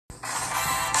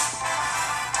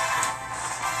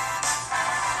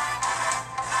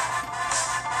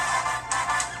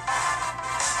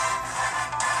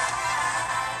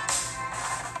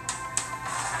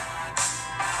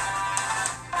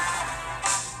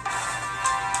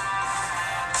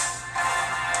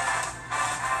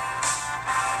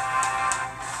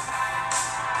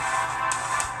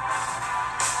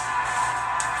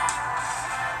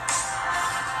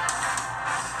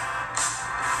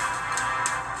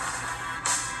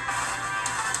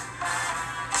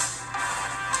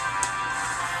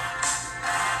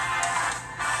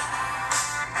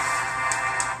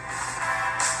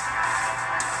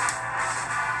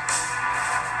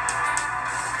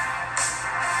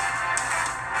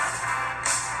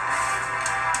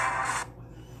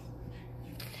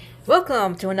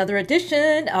Welcome to another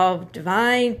edition of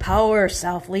Divine Power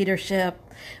Self-Leadership.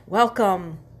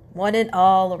 Welcome, one and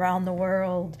all around the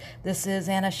world. This is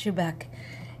Anna Schubeck,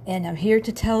 and I'm here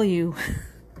to tell you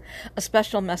a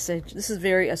special message. This is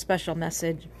a special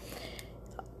message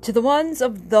to the ones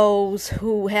of those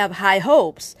who have high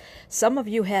hopes. Some of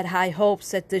you had high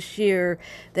hopes that this year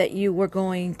that you were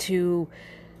going to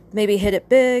maybe hit it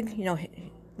big.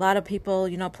 A lot of people,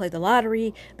 play the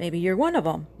lottery. Maybe you're one of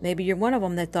them. Maybe you're one of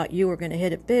them that thought you were going to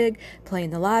hit it big playing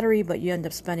the lottery, but you end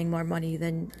up spending more money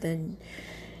than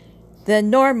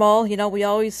normal. We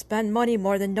always spend money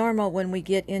more than normal when we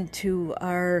get into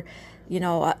our,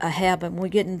 a habit. When we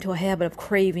get into a habit of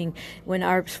craving, when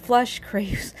our flesh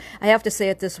craves, I have to say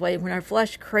it this way, when our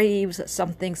flesh craves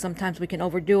something, sometimes we can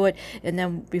overdo it, and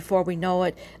then before we know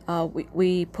it,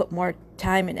 we put more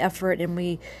time and effort, and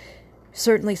we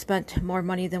certainly spent more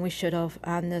money than we should have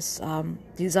on this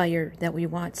desire that we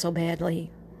want so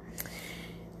badly.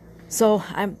 So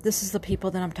this is the people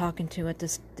that I'm talking to at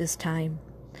this time.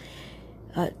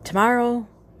 Tomorrow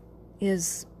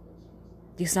is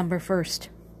December 1st.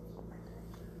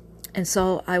 And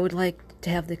so I would like to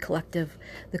have the collective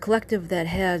that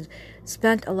had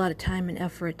spent a lot of time and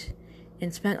effort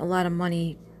and spent a lot of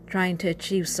money trying to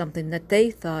achieve something that they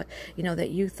thought, that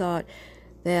you thought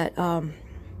that,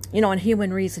 in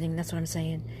human reasoning, that's what I'm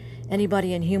saying.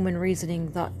 Anybody in human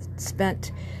reasoning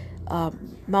spent a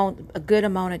good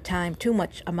amount of time, too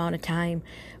much amount of time,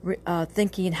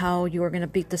 thinking how you were going to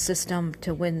beat the system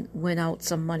to win out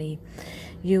some money.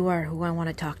 You are who I want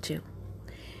to talk to.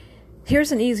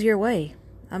 Here's an easier way.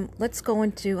 Let's go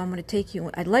into. I'm going to take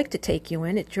you. I'd like to take you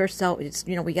in. It's your self.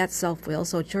 We got self-will,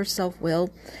 so it's your self-will,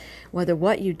 whether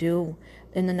what you do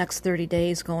in the next 30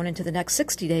 days, going into the next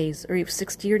 60 days, or even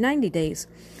 60 or 90 days,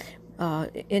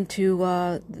 into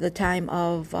the time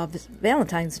of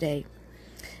Valentine's Day.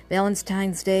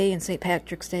 Valentine's Day and St.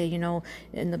 Patrick's Day,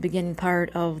 in the beginning part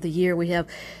of the year, we have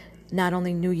not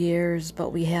only New Year's, but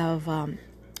we have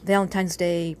Valentine's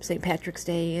Day, St. Patrick's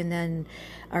Day, and then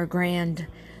our grand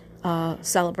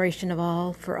celebration of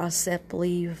all for us that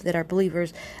believe, that are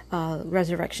believers,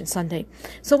 Resurrection Sunday.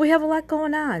 So we have a lot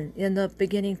going on in the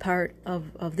beginning part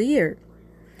of the year.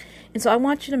 And so I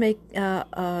want you to make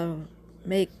a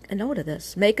note of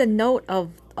this. Make a note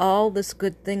of all this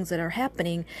good things that are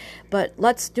happening, but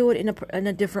let's do it in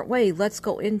a different way. Let's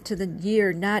go into the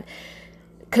year not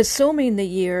consuming the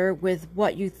year with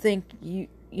what you think you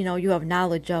have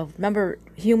knowledge of. Remember,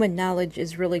 human knowledge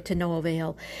is really to no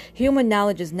avail. Human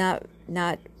knowledge is not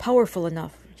powerful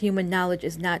enough. Human knowledge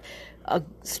is not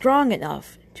strong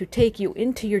enough to take you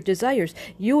into your desires.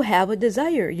 You have a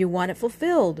desire. You want it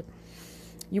fulfilled.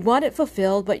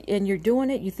 And you're doing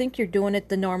it. You think you're doing it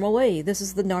the normal way. This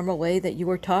is the normal way that you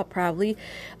were taught, probably.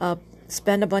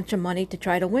 Spend a bunch of money to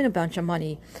try to win a bunch of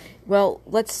money. Well,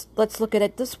 let's look at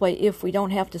it this way. If we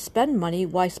don't have to spend money,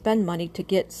 why spend money to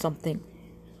get something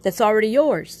that's already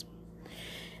yours?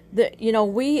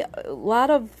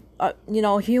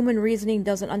 Human reasoning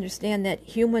doesn't understand that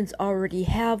humans already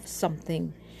have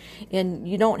something, and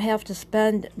you don't have to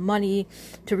spend money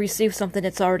to receive something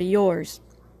that's already yours.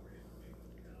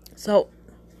 So,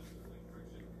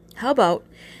 how about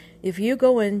if you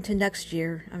go into next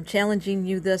year, I'm challenging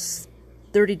you this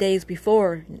 30 days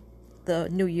before the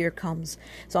new year comes.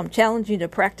 So I'm challenging you to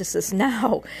practice this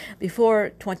now before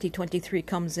 2023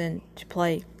 comes into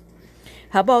play.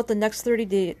 How about the next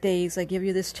 30 days, I give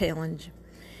you this challenge,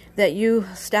 that you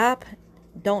stop,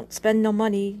 don't spend no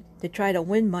money to try to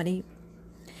win money,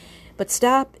 but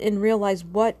stop and realize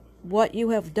what you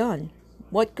have done.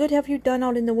 What good have you done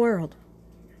out in the world?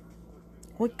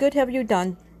 What good have you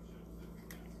done?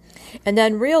 And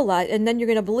then realize, and then you're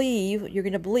going to believe.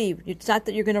 It's not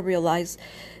that you're going to realize,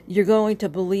 you're going to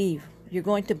believe. You're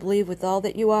going to believe with all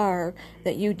that you are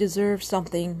that you deserve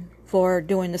something for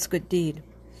doing this good deed.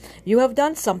 You have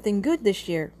done something good this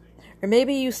year. Or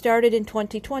maybe you started in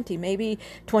 2020. Maybe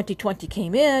 2020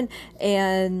 came in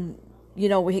and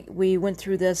we went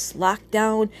through this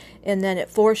lockdown, and then it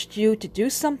forced you to do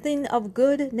something of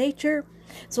good nature.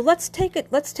 So let's take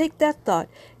that thought.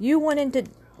 We went into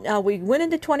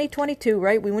 2022,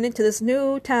 right? We went into this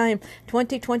new time,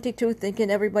 2022, thinking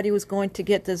everybody was going to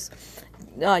get this,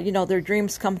 their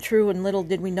dreams come true, and little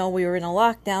did we know we were in a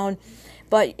lockdown.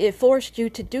 But it forced you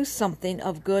to do something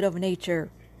of good of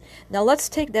nature. Now let's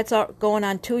take, that's going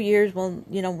on 2 years. Well,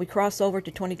 we cross over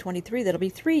to 2023, that'll be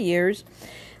 3 years.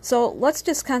 So let's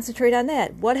just concentrate on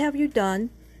that. What have you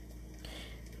done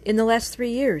in the last 3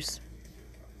 years?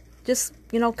 Just,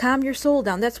 calm your soul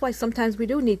down. That's why sometimes we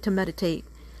do need to meditate.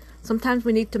 Sometimes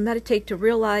we need to meditate to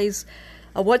realize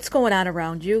what's going on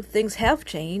around you. Things have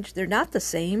changed. They're not the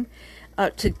same.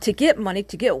 To get money,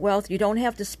 to get wealth, you don't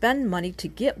have to spend money to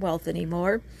get wealth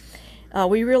anymore.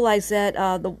 We realize that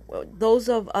those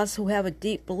of us who have a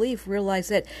deep belief realize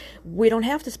that we don't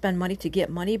have to spend money to get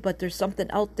money, but there's something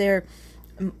out there,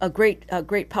 a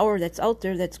great power that's out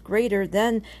there that's greater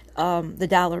than the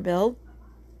dollar bill,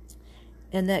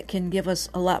 and that can give us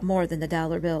a lot more than the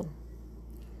dollar bill.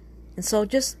 And so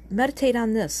just meditate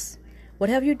on this.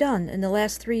 What have you done in the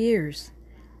last 3 years?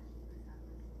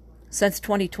 Since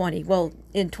 2020. Well,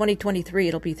 in 2023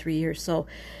 it'll be 3 years, so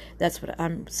that's what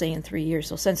I'm saying, 3 years.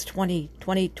 So since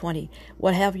 2020,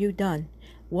 what have you done?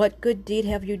 What good deed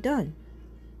have you done?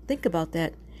 Think about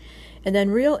that. And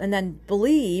then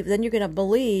believe, then you're going to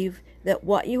believe that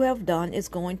what you have done is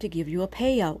going to give you a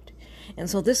payout. And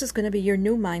so this is going to be your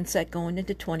new mindset going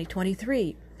into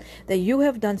 2023. That you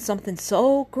have done something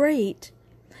so great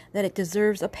that it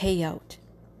deserves a payout.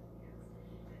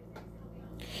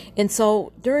 And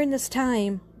so during this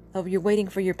time of you're waiting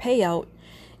for your payout,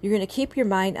 you're going to keep your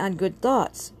mind on good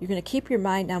thoughts. You're going to keep your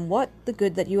mind on what the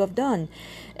good that you have done.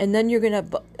 And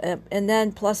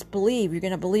then plus believe. You're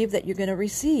going to believe that you're going to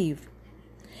receive.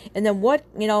 And then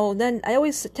then I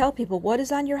always tell people, what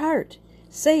is on your heart?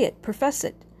 Say it, profess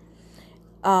it.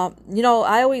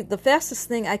 The fastest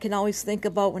thing I can always think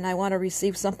about when I want to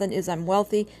receive something is I'm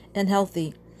wealthy and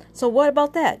healthy. So what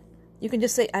about that? You can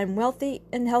just say, I'm wealthy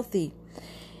and healthy.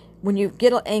 When you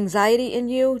get anxiety in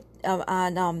you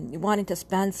on wanting to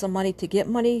spend some money to get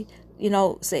money,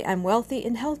 say, I'm wealthy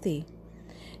and healthy.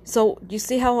 So do you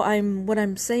see how what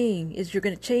I'm saying is you're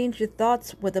going to change your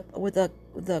thoughts with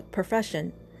a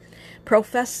profession.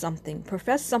 Profess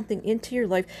something into your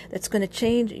life that's going to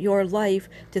change your life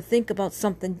to think about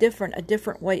something different, a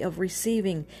different way of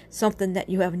receiving something that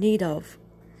you have need of.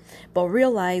 But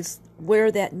realize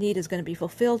where that need is going to be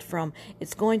fulfilled from.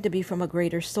 It's going to be from a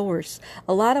greater source.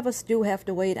 A lot of us do have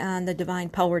to wait on the divine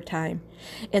power time.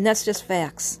 And that's just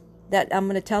facts. That I'm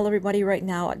going to tell everybody right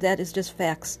now, that is just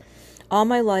facts. All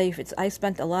my life, I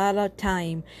spent a lot of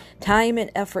time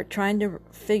and effort trying to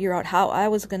figure out how I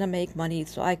was going to make money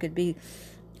so I could be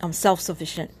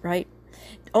self-sufficient, right?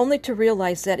 Only to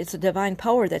realize that it's a divine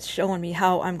power that's showing me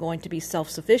how I'm going to be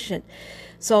self-sufficient.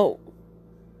 So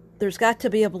there's got to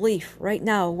be a belief right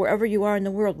now, wherever you are in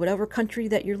the world, whatever country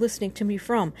that you're listening to me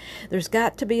from, there's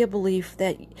got to be a belief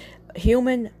that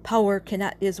human power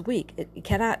is weak. It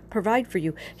cannot provide for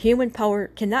you. Human power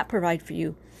cannot provide for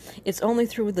you. It's only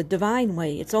through the divine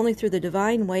way. It's only through the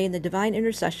divine way and the divine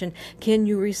intercession can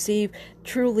you receive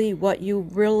truly what you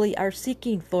really are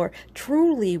seeking for.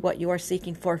 Truly what you are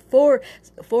seeking for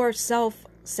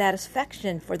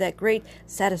self-satisfaction, for that great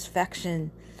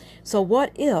satisfaction. So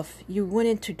what if you went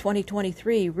into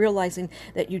 2023 realizing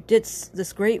that you did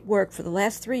this great work for the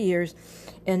last 3 years,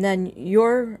 and then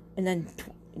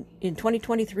in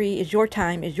 2023 is your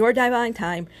time, is your divine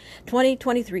time.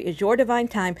 2023 is your divine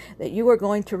time that you are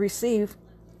going to receive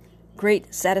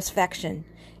great satisfaction.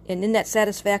 And in that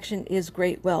satisfaction is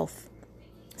great wealth.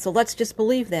 So let's just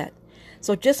believe that.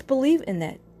 So just believe in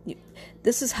that.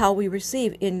 This is how we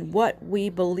receive, in what we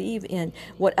believe in.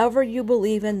 Whatever you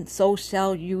believe in, so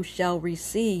you shall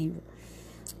receive.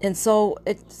 And so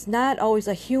it's not always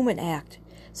a human act.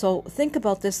 So think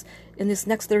about this in this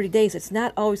next 30 days. It's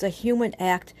not always a human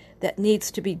act that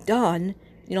needs to be done,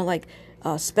 like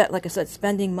I said,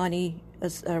 spending money,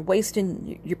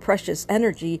 wasting your precious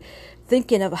energy,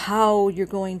 thinking of how you're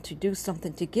going to do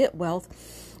something to get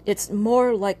wealth. It's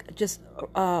more like just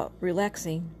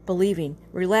relaxing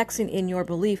in your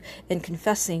belief and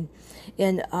confessing.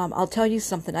 And I'll tell you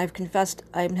something. I've confessed.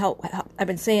 I've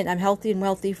been saying I'm healthy and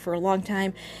wealthy for a long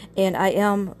time, and I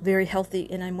am very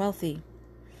healthy and I'm wealthy.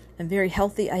 I'm very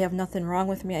healthy. I have nothing wrong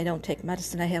with me. I don't take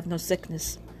medicine. I have no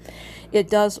sickness. It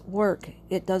does work.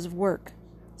 It does work.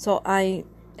 So I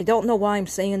don't know why I'm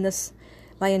saying this,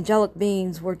 my angelic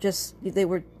beings were they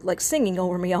were like singing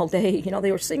over me all day.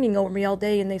 They were singing over me all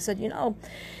day, and they said,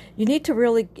 you need to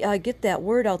really get that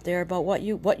word out there about what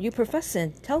you profess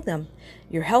in. Tell them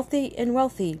you're healthy and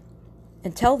wealthy,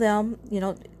 and tell them,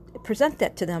 present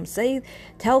that to them.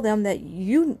 Tell them that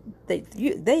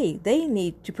they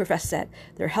need to profess that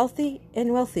they're healthy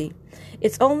and wealthy.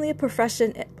 It's only a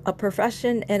profession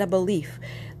and a belief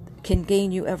can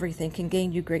gain you everything, can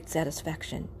gain you great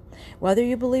satisfaction. Whether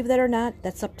you believe that or not,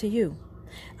 that's up to you.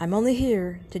 I'm only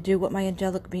here to do what my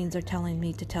angelic beings are telling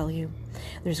me to tell you.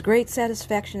 There's great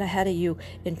satisfaction ahead of you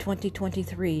in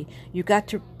 2023. You got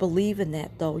to believe in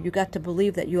that, though. You got to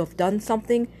believe that you have done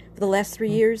something for the last 3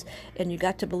 years, and you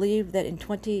got to believe that in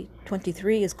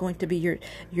 2023 is going to be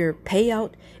your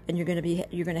payout, and you're going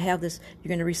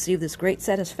to receive this great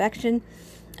satisfaction.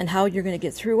 And how you're going to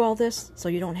get through all this, so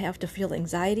you don't have to feel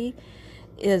anxiety,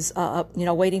 is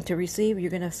waiting to receive. You're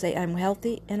going to say, I'm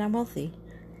healthy and I'm wealthy.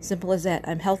 Simple as that.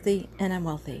 I'm healthy and I'm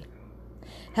wealthy.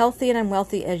 Healthy and I'm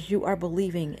wealthy as you are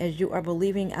believing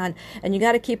on, and you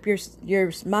got to keep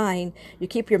your mind, you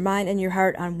keep your mind and your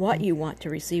heart on what you want to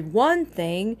receive. One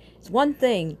thing, it's one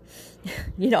thing.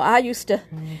 I used to,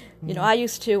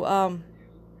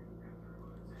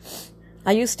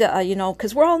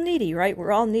 because we're all needy, right?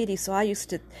 We're all needy. So I used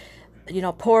to,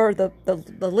 pour the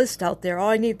list out there. Oh,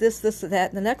 I need this, that,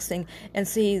 and the next thing. And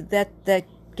see, that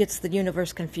gets the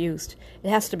universe confused. It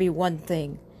has to be one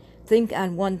thing. Think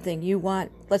on one thing. You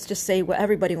want, let's just say,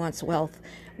 everybody wants wealth.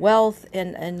 Wealth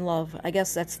and love. I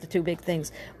guess that's the two big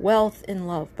things. Wealth and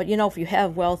love. But if you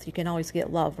have wealth, you can always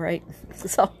get love, right?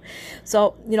 So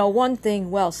one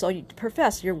thing, wealth. So you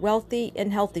profess you're wealthy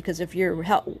and healthy, because if you're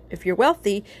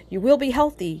wealthy, you will be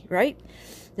healthy, right?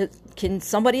 Can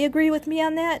somebody agree with me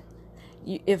on that?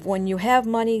 When you have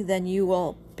money, then you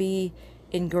will be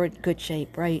in good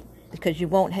shape, right? Because you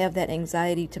won't have that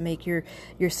anxiety to make your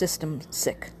system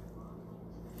sick.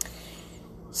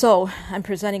 So I'm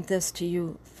presenting this to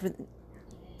you.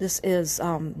 This is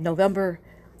November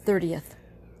 30th.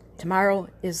 Tomorrow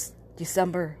is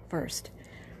December 1st.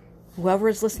 Whoever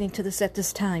is listening to this at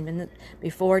this time, and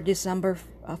before December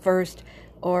 1st,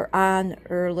 or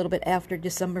a little bit after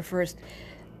December 1st,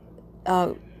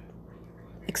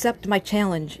 accept my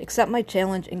challenge. Accept my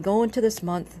challenge and go into this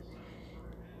month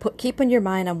keeping your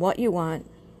mind on what you want.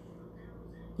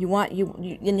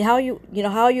 And how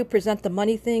you present the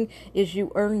money thing is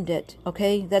you earned it.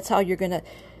 Okay, that's how you're gonna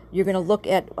look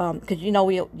at, because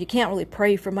you can't really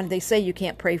pray for money. They say you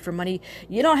can't pray for money.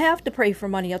 You don't have to pray for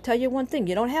money. I'll tell you one thing: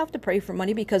 you don't have to pray for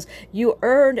money, because you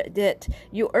earned it.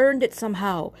 You earned it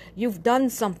somehow. You've done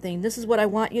something. This is what I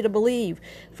want you to believe.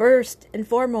 First and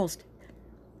foremost,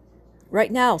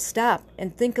 right now, stop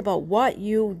and think about what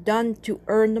you've done to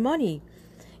earn the money.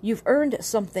 You've earned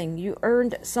something. You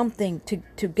earned something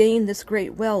to gain this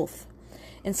great wealth.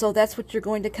 And so that's what you're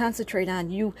going to concentrate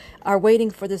on. You are waiting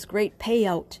for this great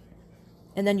payout.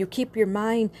 And then you keep your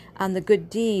mind on the good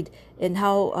deed and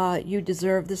how you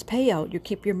deserve this payout. You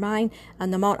keep your mind on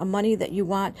the amount of money that you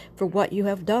want for what you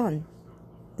have done.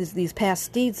 These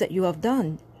past deeds that you have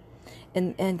done.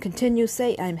 And continue to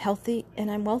say, I'm healthy and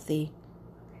I'm wealthy.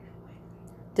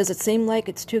 Does it seem like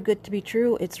it's too good to be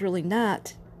true? It's really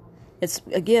not. It's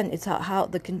how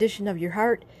the condition of your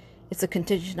heart, it's a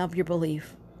condition of your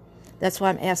belief. That's why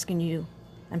I'm asking you,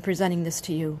 I'm presenting this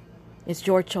to you. It's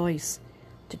your choice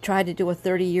to try to do a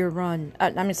 30-year run.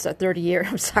 It's a 30-year,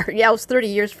 I'm sorry. Yeah, it was 30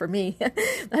 years for me.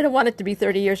 I don't want it to be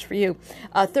 30 years for you.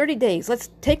 30 days.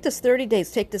 Let's take this 30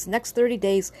 days. Take this next 30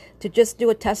 days to just do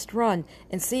a test run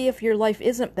and see if your life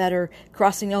isn't better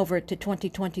crossing over to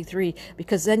 2023,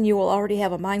 because then you will already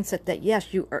have a mindset that,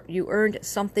 yes, you earned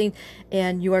something,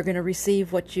 and you are going to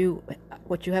receive what you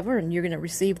have earned. You're going to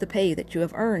receive the pay that you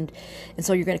have earned. And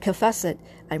so you're going to confess it.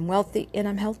 I'm wealthy and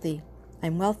I'm healthy.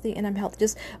 I'm wealthy and I'm healthy.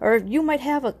 Or you might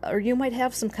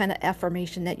have some kind of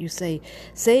affirmation that you say.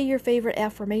 Say your favorite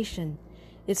affirmation.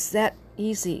 It's that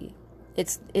easy.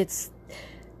 It's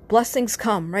blessings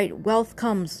come, right? Wealth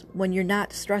comes when you're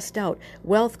not stressed out.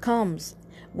 Wealth comes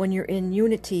when you're in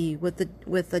unity with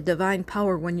the divine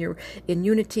power, when you're in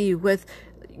unity with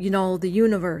the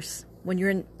universe, when you're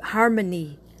in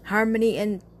harmony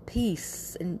and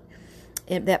peace, and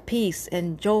that peace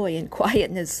and joy and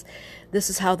quietness. This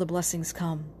is how the blessings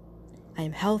come. I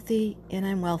am healthy and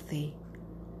I'm wealthy.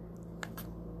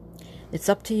 It's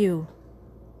up to you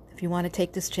if you want to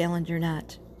take this challenge or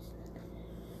not.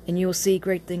 And you will see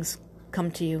great things come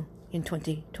to you in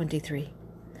 2023.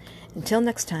 Until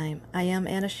next time, I am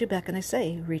Anna Schubeck, and I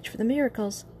say, reach for the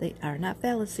miracles. They are not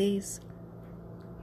fallacies.